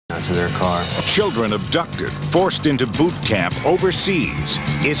to their car. Children abducted, forced into boot camp overseas.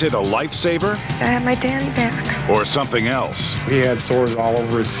 Is it a lifesaver? I have my daddy back. Or something else? He had sores all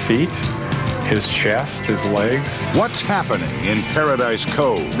over his feet, his chest, his legs. What's happening in Paradise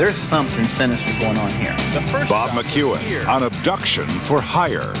Cove? There's something sinister going on here. Bob McEwen on Abduction for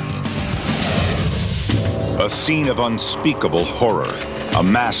Hire. A scene of unspeakable horror, a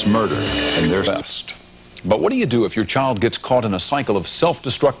mass murder, and there's best. But what do you do if your child gets caught in a cycle of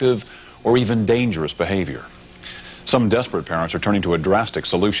self-destructive or even dangerous behavior? Some desperate parents are turning to a drastic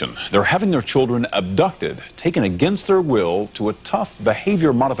solution. They're having their children abducted, taken against their will to a tough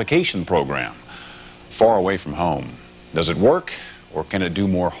behavior modification program, far away from home. Does it work, or can it do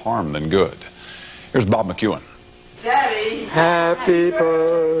more harm than good? Here's Bob McEwen. Daddy! Happy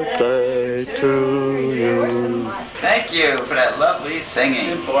birthday to you. Thank you for that lovely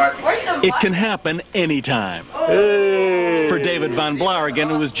singing. It can happen anytime. Hey. For David Von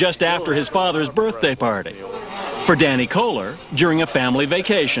Blauergen, it was just after his father's birthday party. For Danny Kohler, during a family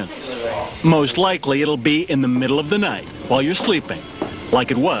vacation. Most likely it'll be in the middle of the night while you're sleeping,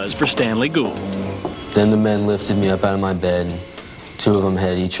 like it was for Stanley Gould. Then the men lifted me up out of my bed. Two of them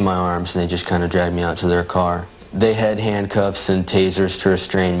had each of my arms, and they just kind of dragged me out to their car. They had handcuffs and tasers to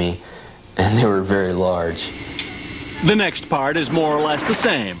restrain me, and they were very large. The next part is more or less the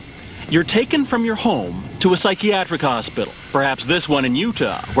same. You're taken from your home to a psychiatric hospital, perhaps this one in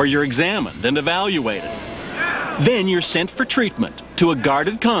Utah, where you're examined and evaluated. Then you're sent for treatment to a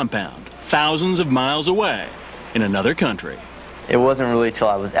guarded compound thousands of miles away in another country. It wasn't really till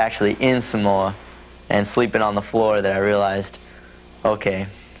I was actually in Samoa and sleeping on the floor that I realized, okay,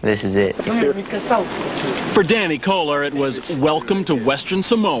 this is it. For Danny Kohler, it was welcome to Western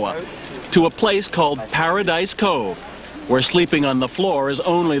Samoa, to a place called Paradise Cove, where sleeping on the floor is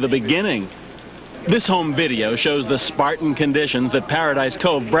only the beginning. This home video shows the Spartan conditions that Paradise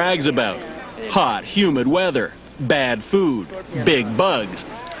Cove brags about. Hot, humid weather, bad food, big bugs,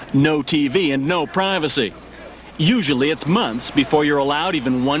 no TV and no privacy. Usually it's months before you're allowed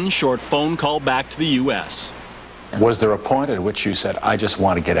even one short phone call back to the U.S. Was there a point at which you said, I just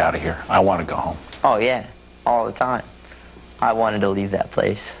want to get out of here, I want to go home? Oh yeah, all the time. I wanted to leave that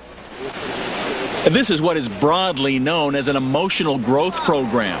place. This is what is broadly known as an emotional growth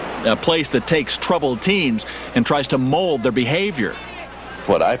program, a place that takes troubled teens and tries to mold their behavior.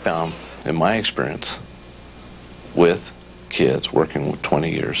 What I found in my experience with kids working with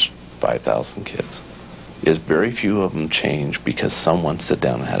 20 years, 5,000 kids, is very few of them change because someone sat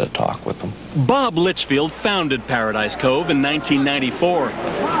down and had a talk with them. Bob Litchfield founded Paradise Cove in 1994.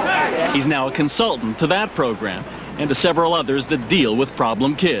 He's now a consultant to that program and to several others that deal with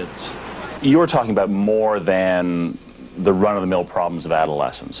problem kids. You're talking about more than the run-of-the-mill problems of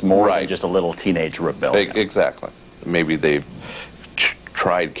adolescence, more than just a little teenage rebellion. Exactly. Maybe they've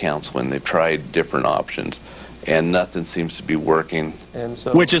tried counseling, they've tried different options, and nothing seems to be working.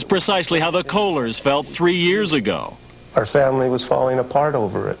 Which is precisely how the Kohlers felt 3 years ago. Our family was falling apart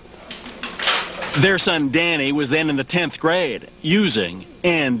over it. Their son Danny was then in the 10th grade, using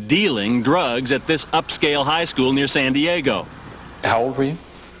and dealing drugs at this upscale high school near San Diego. How old were you?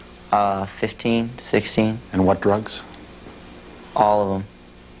 15, 16. And what drugs? All of them.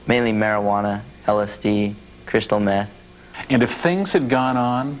 Mainly marijuana, LSD, crystal meth. And if things had gone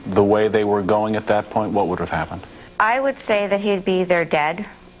on the way they were going at that point, what would have happened? I would say that he'd be either dead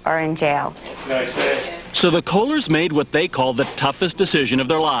or in jail. So the Kohlers made what they call the toughest decision of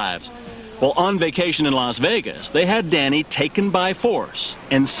their lives. While on vacation in Las Vegas, they had Danny taken by force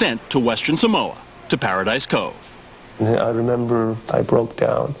and sent to Western Samoa, to Paradise Cove. I remember I broke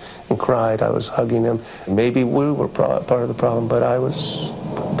down and cried. I was hugging him. Maybe we were part of the problem, but I was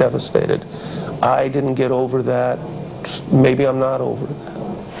devastated. I didn't get over that. Maybe I'm not over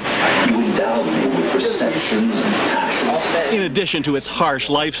that. You endowed me with perceptions and passions. In addition to its harsh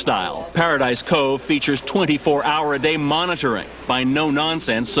lifestyle, Paradise Cove features 24-hour-a-day monitoring by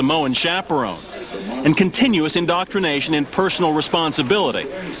no-nonsense Samoan chaperones and continuous indoctrination in personal responsibility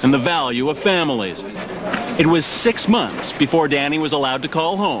and the value of families. It was 6 months before Danny was allowed to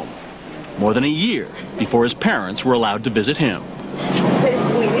call home, more than a year before his parents were allowed to visit him.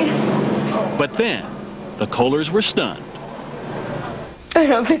 But then, the Kohlers were stunned. I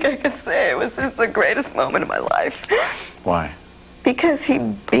don't think I could say it was just the greatest moment of my life. Why? Because he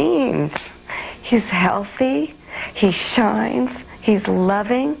beams. He's healthy, he shines, he's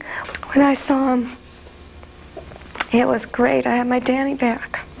loving. When I saw him, it was great. I had my Danny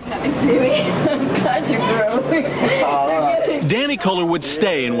back. Thanks, baby. I'm glad you're growing. Danny Kohler would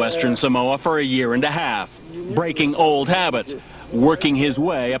stay in Western Samoa for a year and a half, breaking old habits, working his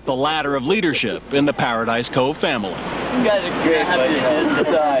way up the ladder of leadership in the Paradise Cove family. You guys are great, buddy.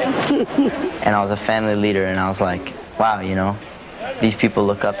 And I was a family leader, and I was like, wow, you know, these people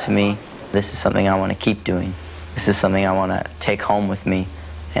look up to me. This is something I want to keep doing. This is something I want to take home with me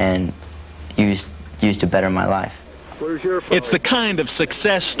and use to better my life. It's the kind of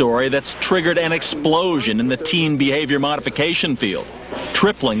success story that's triggered an explosion in the teen behavior modification field,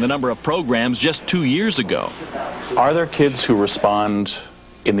 tripling the number of programs just 2 years ago. Are there kids who respond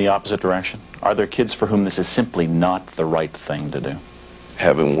in the opposite direction? Are there kids for whom this is simply not the right thing to do?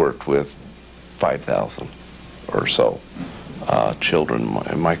 Having worked with 5,000 or so children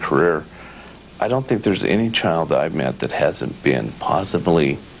in my career, I don't think there's any child that I've met that hasn't been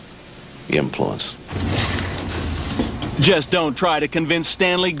positively influenced. Just don't try to convince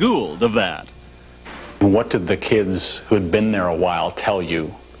Stanley Gould of that. What did the kids who had been there a while tell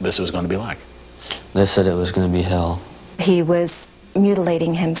you this was going to be like? They said it was going to be hell. He was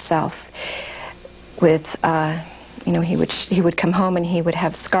mutilating himself with, you know, he would come home and he would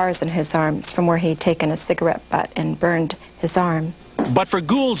have scars on his arms from where he'd taken a cigarette butt and burned his arm. But for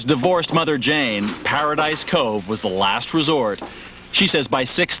Gould's divorced mother, Jane, Paradise Cove was the last resort. She says by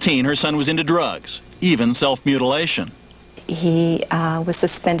 16, her son was into drugs, even self-mutilation. He was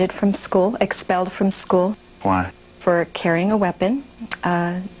suspended from school, expelled from school. Why? For carrying a weapon,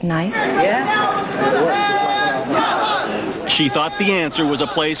 a knife. She thought the answer was a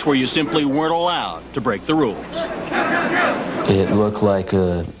place where you simply weren't allowed to break the rules. It looked like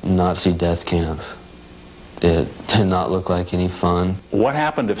a Nazi death camp. It did not look like any fun. What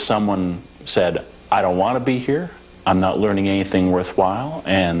happened if someone said, I don't want to be here, I'm not learning anything worthwhile,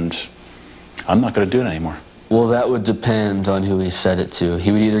 and I'm not going to do it anymore? Well, that would depend on who he said it to.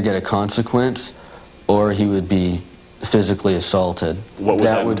 He would either get a consequence or he would be physically assaulted. What would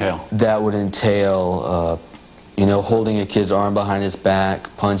that entail? That would entail, you know, holding a kid's arm behind his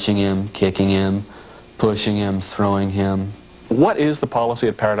back, punching him, kicking him, pushing him, throwing him. What is the policy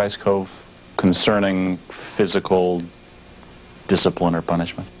at Paradise Cove concerning physical discipline or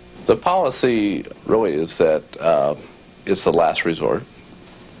punishment? The policy really is that it's the last resort.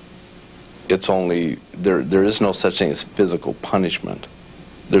 It's only, there is no such thing as physical punishment.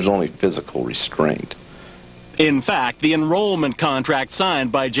 There's only physical restraint. In fact, the enrollment contract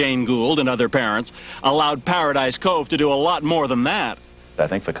signed by Jane Gould and other parents allowed Paradise Cove to do a lot more than that. I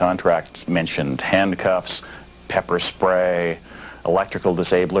think the contract mentioned handcuffs, pepper spray, electrical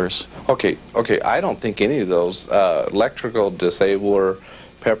disablers. Okay, I don't think any of those electrical disabler,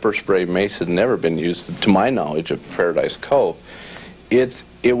 pepper spray, mace had never been used, to my knowledge, of Paradise Cove.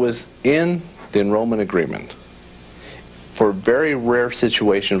 It was in the enrollment agreement for very rare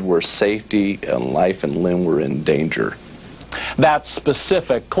situations where safety and life and limb were in danger. That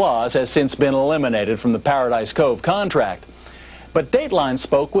specific clause has since been eliminated from the Paradise Cove contract. But Dateline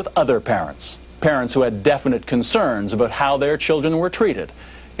spoke with other parents who had definite concerns about how their children were treated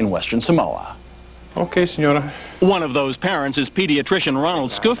in Western Samoa. Okay, senora. One of those parents is pediatrician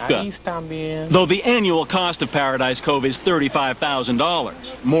Ronald Skufka. Though the annual cost of Paradise Cove is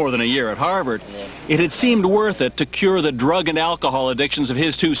 $35,000, more than a year at Harvard, it had seemed worth it to cure the drug and alcohol addictions of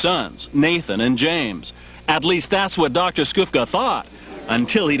his two sons, Nathan and James. At least that's what Dr. Skufka thought,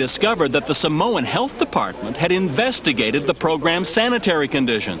 until he discovered that the Samoan Health Department had investigated the program's sanitary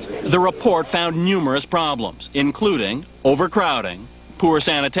conditions. The report found numerous problems, including overcrowding, poor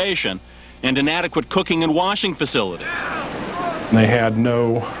sanitation, and inadequate cooking and washing facilities. They had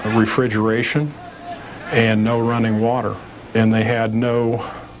no refrigeration and no running water, and they had no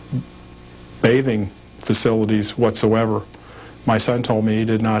bathing facilities whatsoever. My son told me he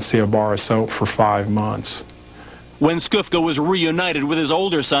did not see a bar of soap for 5 months. When Skufka was reunited with his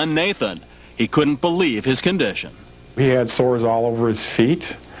older son, Nathan, he couldn't believe his condition. He had sores all over his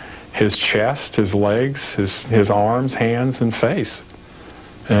feet, his chest, his legs, his arms, hands, and face.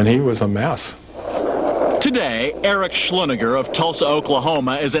 And he was a mess. Today, Eric Schluniger of Tulsa,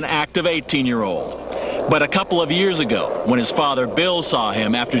 Oklahoma is an active 18-year-old. But a couple of years ago, when his father Bill saw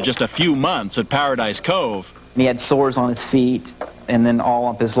him after just a few months at Paradise Cove, he had sores on his feet and then all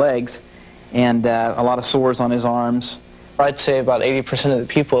up his legs, and a lot of sores on his arms. I'd say about 80% of the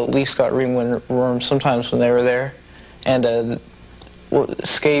people at least got ringworm sometimes when they were there. And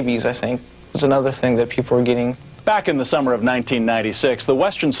scabies, I think, was another thing that people were getting. Back in the summer of 1996, the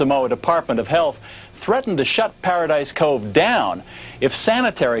Western Samoa Department of Health threatened to shut Paradise Cove down if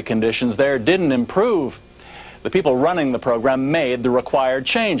sanitary conditions there didn't improve. The people running the program made the required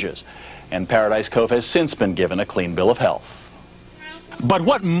changes, and Paradise Cove has since been given a clean bill of health. But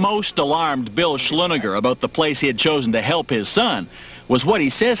what most alarmed Bill Schluniger about the place he had chosen to help his son was what he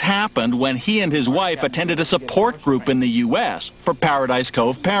says happened when he and his wife attended a support group in the U.S. for Paradise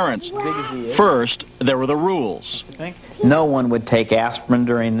Cove parents. First, there were the rules. No one would take aspirin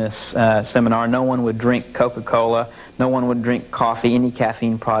during this seminar. No one would drink Coca-Cola. No one would drink coffee, any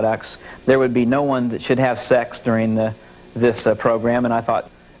caffeine products. There would be no one that should have sex during this program. And I thought,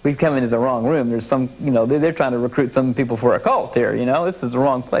 we've come into the wrong room. There's some, they're trying to recruit some people for a cult here, This is the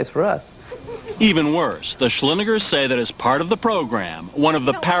wrong place for us. Even worse, the Schlinnigers say that as part of the program, one of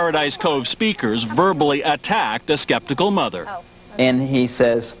the Paradise Cove speakers verbally attacked a skeptical mother. And he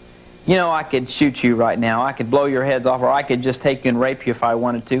says, I could shoot you right now. I could blow your heads off, or I could just take you and rape you if I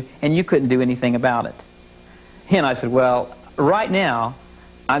wanted to, and you couldn't do anything about it. And I said, well, right now,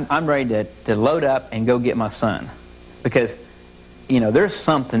 I'm ready to load up and go get my son. Because, there's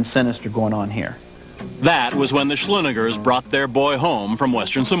something sinister going on here. That was when the Schlinnigers brought their boy home from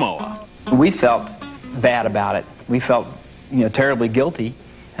Western Samoa. We felt bad about it. We felt, terribly guilty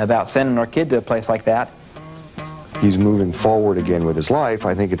about sending our kid to a place like that. He's moving forward again with his life.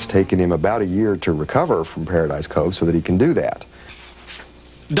 I think it's taken him about a year to recover from Paradise Cove so that he can do that.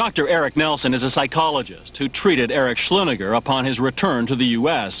 Dr. Eric Nelson is a psychologist who treated Eric Schliniger upon his return to the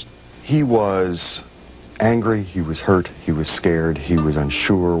U.S. He was angry, he was hurt, he was scared, he was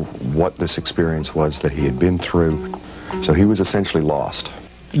unsure what this experience was that he had been through. So he was essentially lost.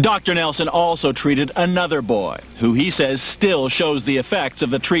 Dr. Nelson also treated another boy, who he says still shows the effects of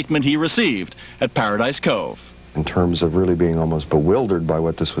the treatment he received at Paradise Cove. In terms of really being almost bewildered by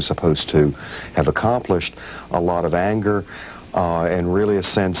what this was supposed to have accomplished, a lot of anger, and really a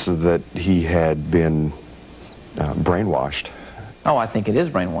sense that he had been brainwashed. Oh, I think it is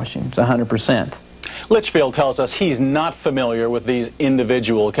brainwashing. It's 100%. Litchfield tells us he's not familiar with these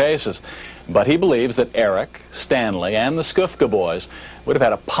individual cases, but he believes that Eric, Stanley, and the Skufka boys would have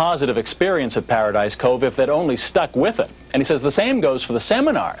had a positive experience at Paradise Cove if they'd only stuck with it. And he says the same goes for the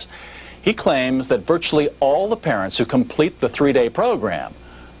seminars. He claims that virtually all the parents who complete the 3-day program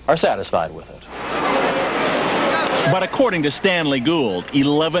are satisfied with it. But according to Stanley Gould,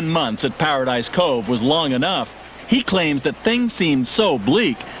 11 months at Paradise Cove was long enough. He claims that things seemed so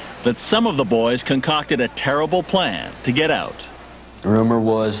bleak that some of the boys concocted a terrible plan to get out. The rumor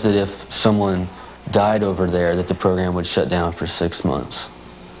was that if someone died over there, that the program would shut down for 6 months.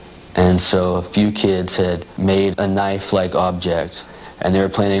 And so a few kids had made a knife-like object, and they were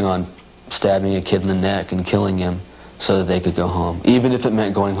planning on stabbing a kid in the neck and killing him so that they could go home. Even if it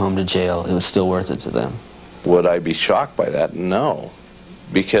meant going home to jail, it was still worth it to them. Would I be shocked by that? No.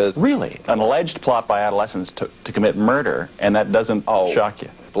 Because... Really? An alleged plot by adolescents to commit murder, and that doesn't shock you?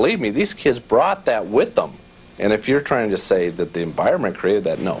 Believe me, these kids brought that with them. And if you're trying to say that the environment created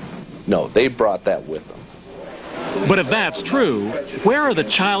that, no. No, they brought that with them. But if that's true, where are the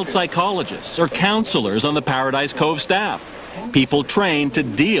child psychologists or counselors on the Paradise Cove staff? People trained to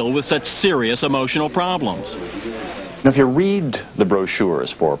deal with such serious emotional problems. Now, if you read the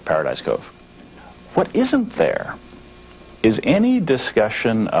brochures for Paradise Cove, what isn't there is any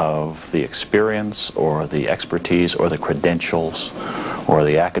discussion of the experience or the expertise or the credentials or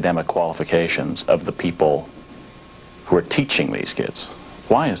the academic qualifications of the people who are teaching these kids.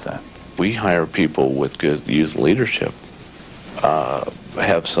 Why is that? We hire people with good youth leadership,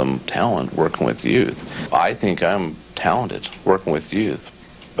 have some talent working with youth. I think I'm talented working with youth,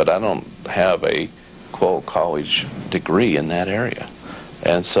 but I don't have a, quote, college degree in that area.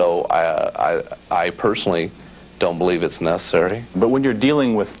 And so I personally don't believe it's necessary. But when you're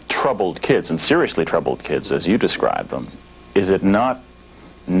dealing with troubled kids, and seriously troubled kids, as you describe them, is it not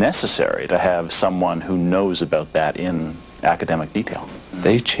necessary to have someone who knows about that in academic detail?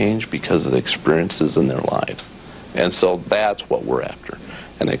 They change because of the experiences in their lives. And so that's what we're after,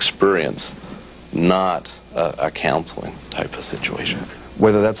 an experience, not a counseling type of situation.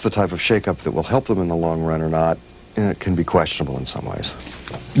 Whether that's the type of shakeup that will help them in the long run or not, it can be questionable in some ways.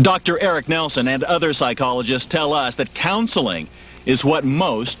 Dr. Eric Nelson and other psychologists tell us that counseling is what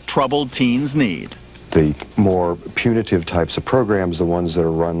most troubled teens need. The more punitive types of programs, the ones that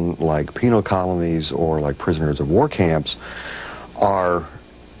are run like penal colonies or like prisoners of war camps, are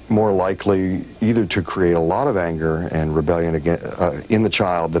more likely either to create a lot of anger and rebellion in the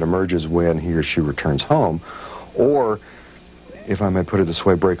child that emerges when he or she returns home, or, if I may put it this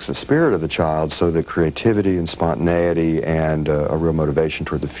way, breaks the spirit of the child so that creativity and spontaneity and a real motivation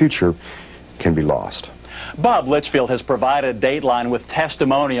toward the future can be lost. Bob Litchfield has provided Dateline with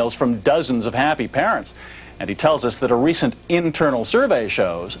testimonials from dozens of happy parents, and he tells us that a recent internal survey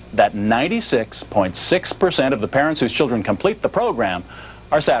shows that 96.6% of the parents whose children complete the program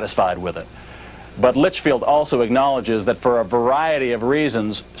are satisfied with it. But Litchfield also acknowledges that for a variety of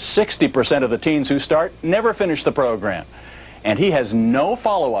reasons, 60% of the teens who start never finish the program. and he has no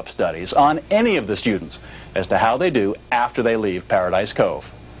follow-up studies on any of the students as to how they do after they leave Paradise Cove.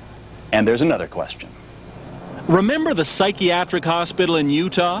 And there's another question. Remember the psychiatric hospital in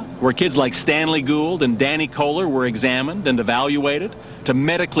Utah where kids like Stanley Gould and Danny Kohler were examined and evaluated to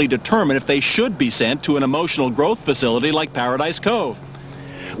medically determine if they should be sent to an emotional growth facility like Paradise Cove?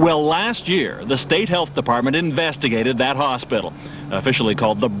 Well, last year, the state health department investigated that hospital, officially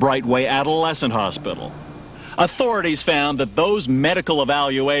called the Brightway Adolescent Hospital. Authorities found that those medical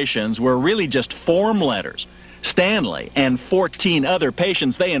evaluations were really just form letters. Stanley and 14 other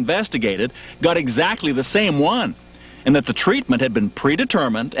patients they investigated got exactly the same one, and that the treatment had been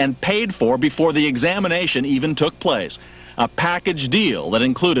predetermined and paid for before the examination even took place. A package deal that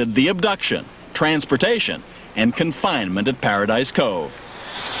included the abduction, transportation, and confinement at Paradise Cove.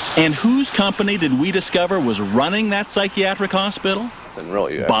 And whose company did we discover was running that psychiatric hospital? And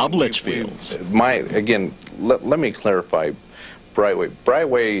really, Bob Litchfield's. Again, let me clarify Brightway.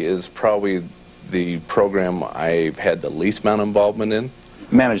 Brightway is probably the program I've had the least amount of involvement in.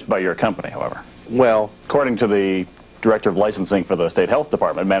 Managed by your company, however. Well, according to the director of licensing for the state health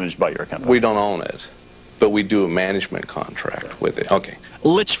department, managed by your company. We don't own it, but we do a management contract with it. Okay.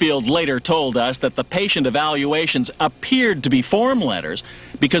 Litchfield later told us that the patient evaluations appeared to be form letters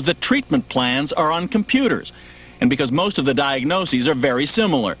because the treatment plans are on computers and because most of the diagnoses are very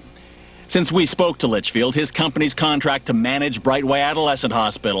similar. Since we spoke to Litchfield, his company's contract to manage Brightway Adolescent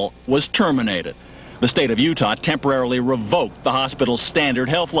Hospital was terminated. The state of Utah temporarily revoked the hospital's standard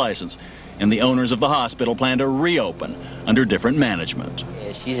health license, and the owners of the hospital plan to reopen under different management.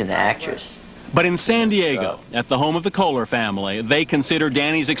 Yeah, she's an actress. But in San Diego, at the home of the Kohler family, they consider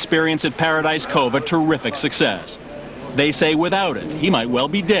Danny's experience at Paradise Cove a terrific success. They say without it, he might well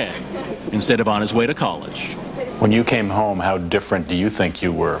be dead instead of on his way to college. When you came home, how different do you think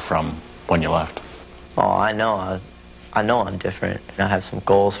you were from when you left? Oh, I know I'm different, and I have some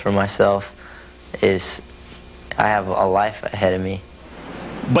goals for myself. I have a life ahead of me.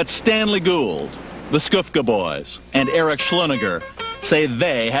 But Stanley Gould, the Skufka boys, and Eric Schluniger say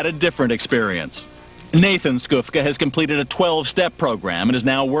they had a different experience. Nathan Skufka has completed a 12-step program and is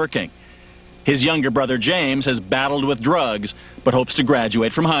now working. His younger brother James has battled with drugs but hopes to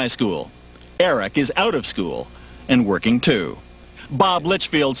graduate from high school. Eric is out of school and working too. Bob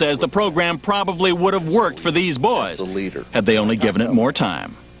Litchfield says the program probably would have worked for these boys had they only given it more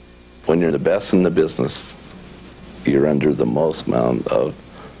time. When you're the best in the business, you're under the most amount of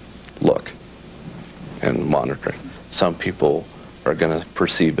look and monitoring. Some people are going to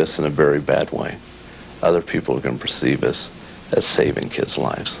perceive us in a very bad way. Other people are going to perceive us as saving kids'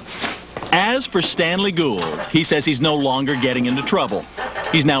 lives. As for Stanley Gould, he says he's no longer getting into trouble.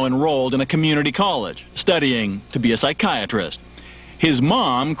 He's now enrolled in a community college, studying to be a psychiatrist. His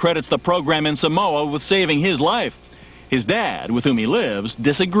mom credits the program in Samoa with saving his life. His dad, with whom he lives,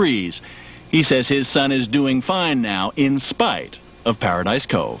 disagrees. He says his son is doing fine now in spite of Paradise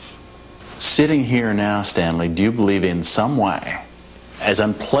Cove. Sitting here now, Stanley, do you believe in some way, as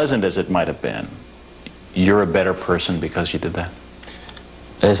unpleasant as it might have been, you're a better person because you did that?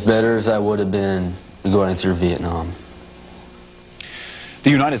 As better as I would have been going through Vietnam. The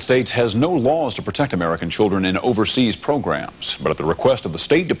United States has no laws to protect American children in overseas programs, but at the request of the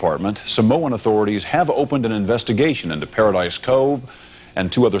State Department, Samoan authorities have opened an investigation into Paradise Cove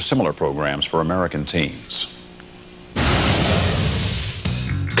and 2 other similar programs for American teens.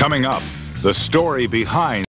 Coming up, the story behind